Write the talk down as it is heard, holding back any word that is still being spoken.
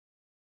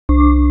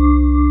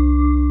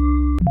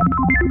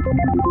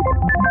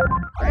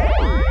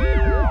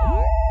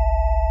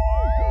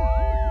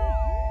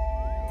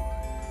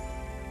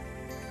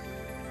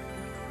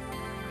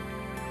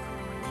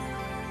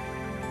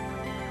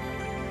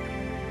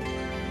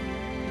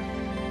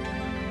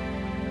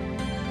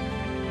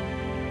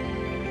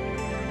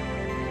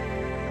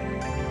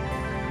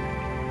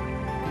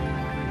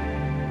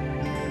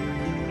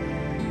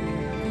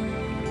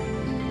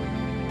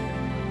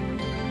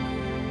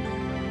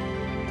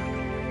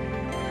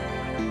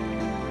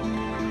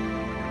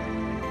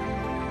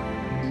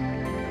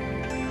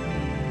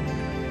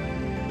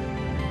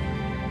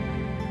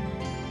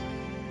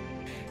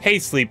Hey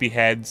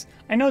sleepyheads!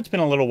 I know it's been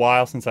a little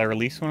while since I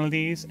released one of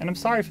these, and I'm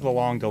sorry for the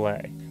long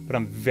delay, but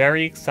I'm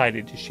very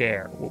excited to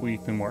share what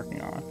we've been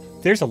working on.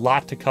 There's a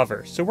lot to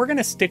cover, so we're going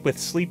to stick with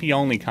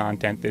sleepy-only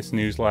content this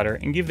newsletter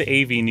and give the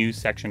AV news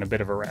section a bit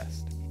of a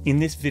rest. In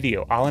this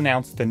video, I'll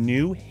announce the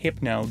new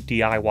Hypno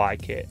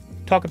DIY Kit,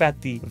 talk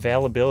about the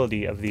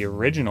availability of the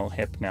original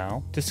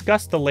Hypno,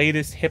 discuss the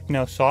latest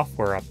Hypno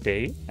software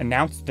update,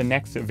 announce the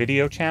next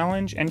video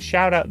challenge, and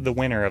shout out the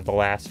winner of the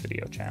last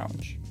video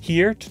challenge.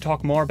 Here to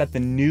talk more about the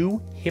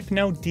new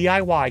Hypno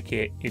DIY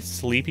Kit is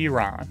Sleepy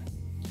Ron.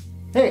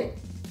 Hey,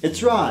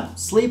 it's Ron,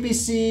 Sleepy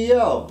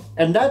CEO.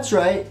 And that's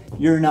right,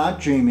 you're not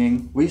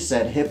dreaming. We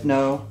said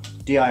Hypno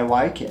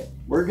DIY Kit.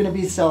 We're gonna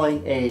be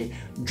selling a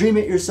dream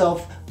it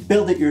yourself,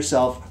 build it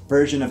yourself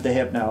version of the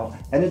Hypno.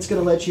 And it's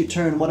gonna let you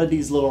turn one of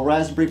these little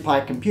Raspberry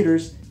Pi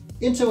computers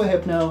into a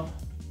Hypno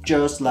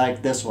just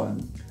like this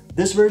one.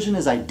 This version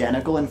is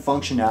identical in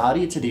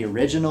functionality to the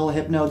original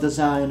Hypno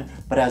design,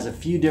 but has a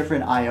few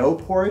different I/O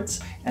ports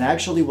and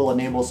actually will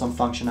enable some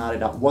functionality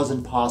that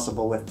wasn't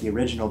possible with the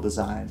original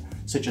design,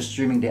 such as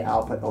streaming the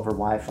output over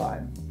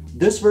Wi-Fi.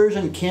 This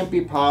version can't be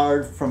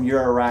powered from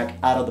your rack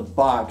out of the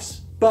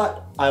box,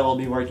 but I will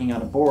be working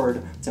on a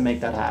board to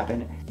make that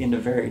happen in the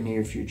very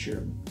near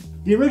future.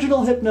 The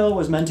original Hypno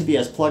was meant to be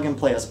as plug and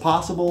play as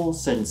possible,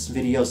 since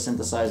video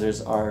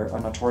synthesizers are a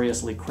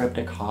notoriously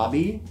cryptic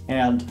hobby,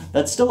 and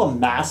that's still a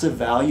massive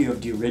value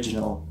of the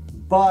original.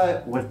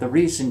 But with the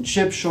recent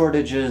chip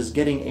shortages,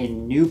 getting a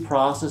new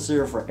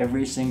processor for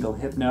every single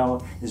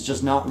Hypno is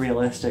just not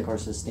realistic or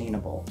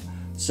sustainable.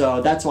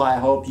 So that's why I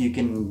hope you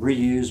can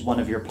reuse one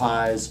of your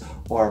Pis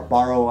or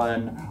borrow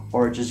one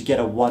or just get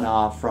a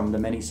one-off from the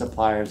many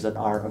suppliers that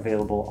are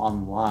available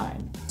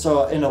online.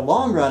 So in the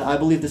long run, I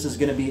believe this is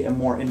going to be a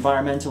more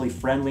environmentally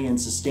friendly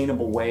and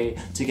sustainable way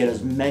to get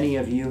as many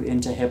of you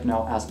into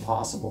Hypno as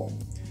possible.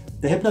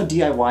 The Hypno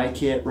DIY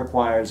Kit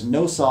requires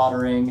no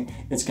soldering,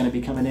 it's going to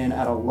be coming in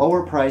at a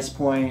lower price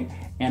point,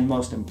 and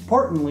most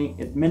importantly,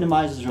 it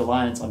minimizes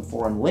reliance on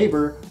foreign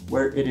labor,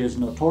 where it is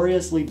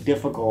notoriously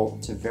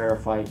difficult to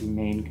verify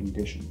humane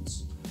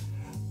conditions.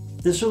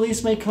 This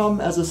release may come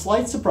as a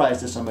slight surprise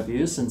to some of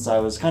you, since I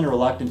was kind of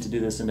reluctant to do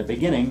this in the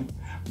beginning,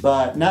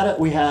 but now that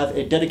we have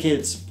a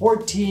dedicated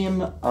support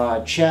team,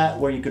 a chat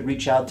where you could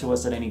reach out to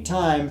us at any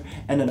time,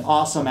 and an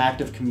awesome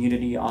active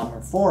community on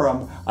our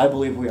forum, I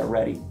believe we are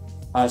ready.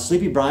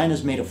 Sleepy Brian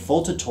has made a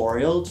full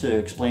tutorial to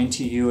explain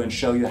to you and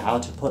show you how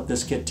to put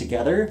this kit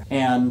together,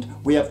 and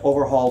we have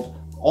overhauled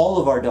all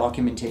of our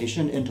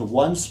documentation into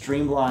one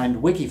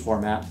streamlined wiki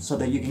format so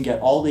that you can get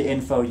all the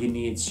info you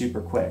need super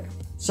quick.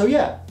 So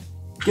yeah,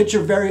 get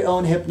your very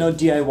own Hypno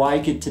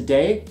DIY Kit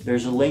today.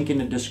 There's a link in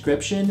the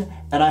description,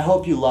 and I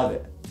hope you love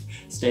it.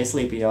 Stay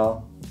sleepy,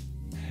 y'all.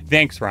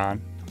 Thanks,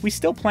 Ron. We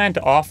still plan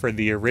to offer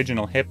the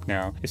original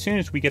Hypno as soon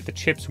as we get the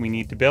chips we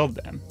need to build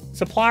them.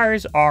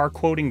 Suppliers are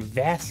quoting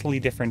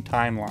vastly different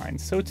timelines,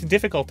 so it's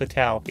difficult to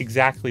tell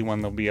exactly when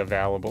they'll be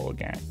available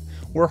again.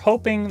 We're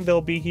hoping they'll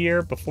be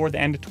here before the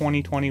end of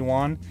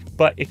 2021,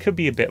 but it could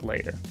be a bit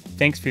later.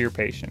 Thanks for your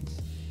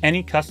patience.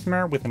 Any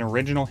customer with an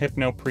original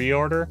Hypno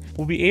pre-order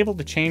will be able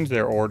to change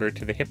their order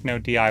to the Hypno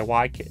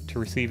DIY Kit to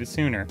receive it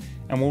sooner,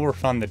 and we'll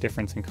refund the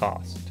difference in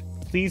cost.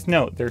 Please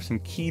note there are some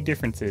key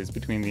differences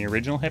between the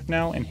original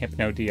Hypno and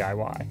Hypno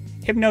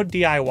DIY. Hypno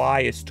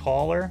DIY is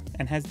taller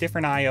and has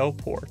different I/O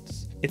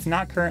ports. It's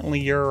not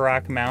currently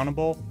Eurorack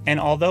mountable, and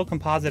although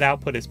composite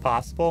output is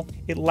possible,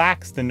 it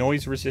lacks the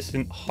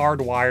noise-resistant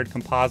hardwired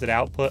composite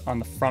output on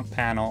the front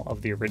panel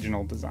of the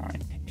original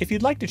design. If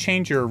you'd like to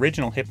change your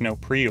original Hypno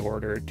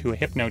pre-order to a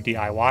Hypno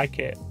DIY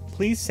kit,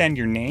 please send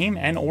your name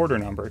and order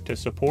number to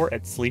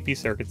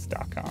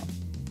support@sleepycircuits.com.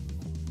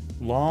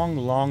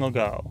 Long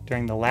ago,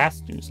 during the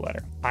last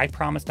newsletter, I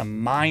promised a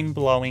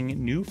mind-blowing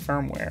new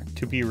firmware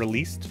to be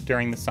released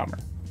during the summer.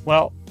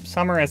 Well,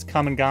 summer has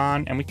come and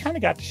gone, and we kind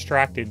of got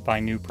distracted by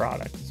new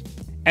products.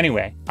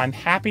 Anyway, I'm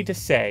happy to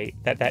say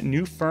that that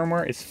new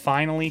firmware is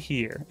finally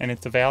here, and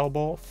it's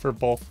available for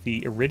both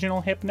the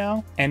original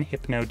Hypno and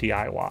Hypno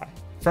DIY.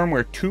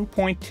 Firmware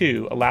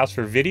 2.2 allows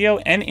for video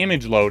and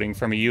image loading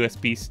from a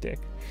USB stick.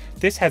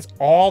 This has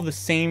all the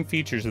same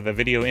features of the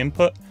video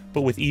input,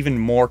 but with even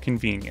more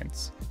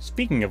convenience.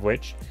 Speaking of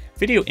which,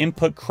 video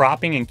input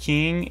cropping and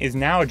keying is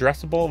now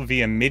addressable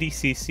via MIDI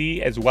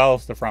CC as well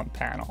as the front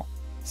panel.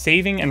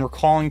 Saving and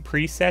recalling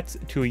presets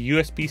to a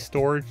USB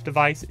storage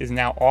device is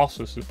now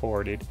also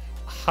supported,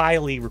 a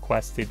highly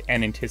requested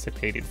and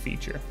anticipated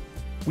feature.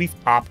 We've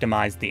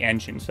optimized the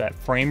engine so that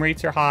frame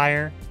rates are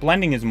higher,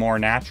 blending is more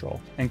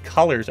natural, and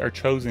colors are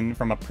chosen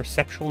from a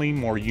perceptually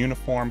more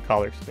uniform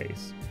color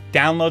space.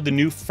 Download the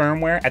new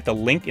firmware at the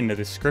link in the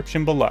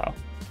description below.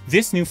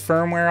 This new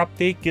firmware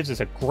update gives us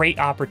a great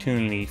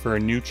opportunity for a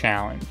new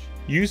challenge.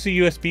 Use the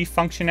USB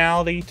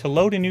functionality to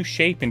load a new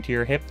shape into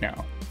your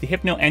Hypno. The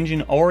Hypno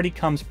engine already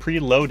comes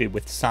preloaded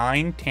with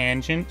sine,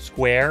 tangent,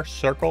 square,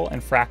 circle,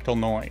 and fractal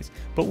noise,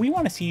 but we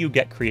want to see you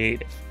get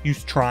creative.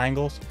 Use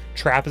triangles,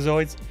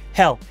 trapezoids,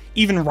 hell,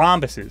 even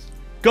rhombuses.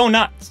 Go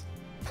nuts!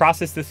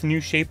 Process this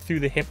new shape through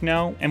the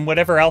Hypno and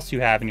whatever else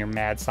you have in your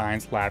mad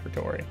science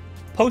laboratory.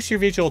 Post your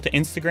visual to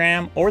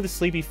Instagram or the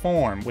Sleepy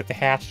forum with the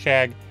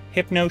hashtag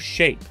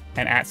HypnoShape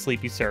and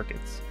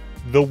 @SleepyCircuits.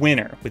 The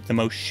winner with the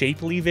most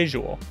shapely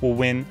visual will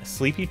win a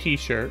Sleepy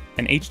t-shirt,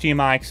 an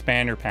HDMI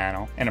expander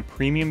panel, and a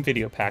premium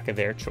video pack of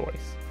their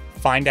choice.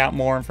 Find out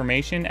more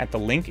information at the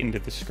link in the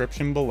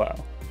description below.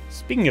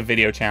 Speaking of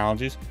video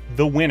challenges,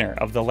 the winner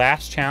of the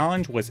last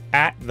challenge was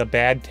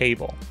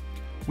 @TheBadTable.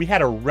 We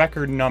had a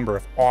record number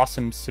of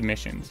awesome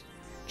submissions.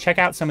 Check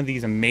out some of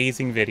these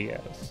amazing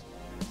videos.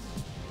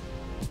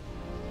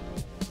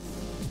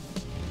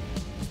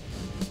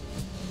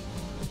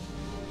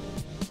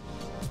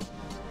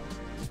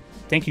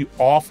 Thank you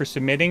all for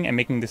submitting and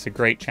making this a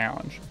great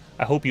challenge.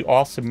 I hope you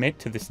all submit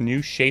to this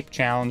new shape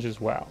challenge as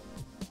well.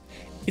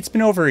 It's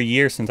been over a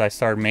year since I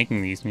started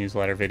making these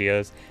newsletter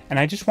videos, and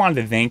I just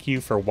wanted to thank you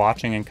for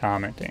watching and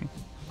commenting.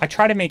 I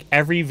try to make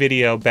every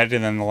video better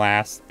than the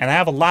last, and I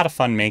have a lot of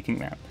fun making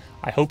them.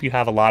 I hope you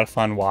have a lot of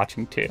fun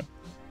watching too.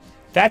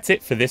 That's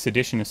it for this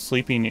edition of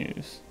Sleepy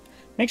News.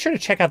 Make sure to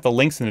check out the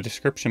links in the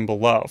description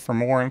below for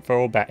more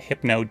info about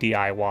Hypno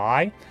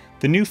DIY,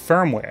 the new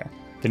firmware,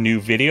 the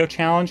new video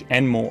challenge,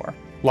 and more.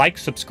 Like,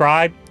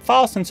 subscribe,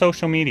 follow us on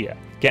social media,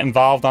 get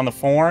involved on the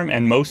forum,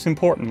 and most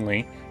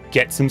importantly,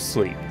 get some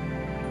sleep.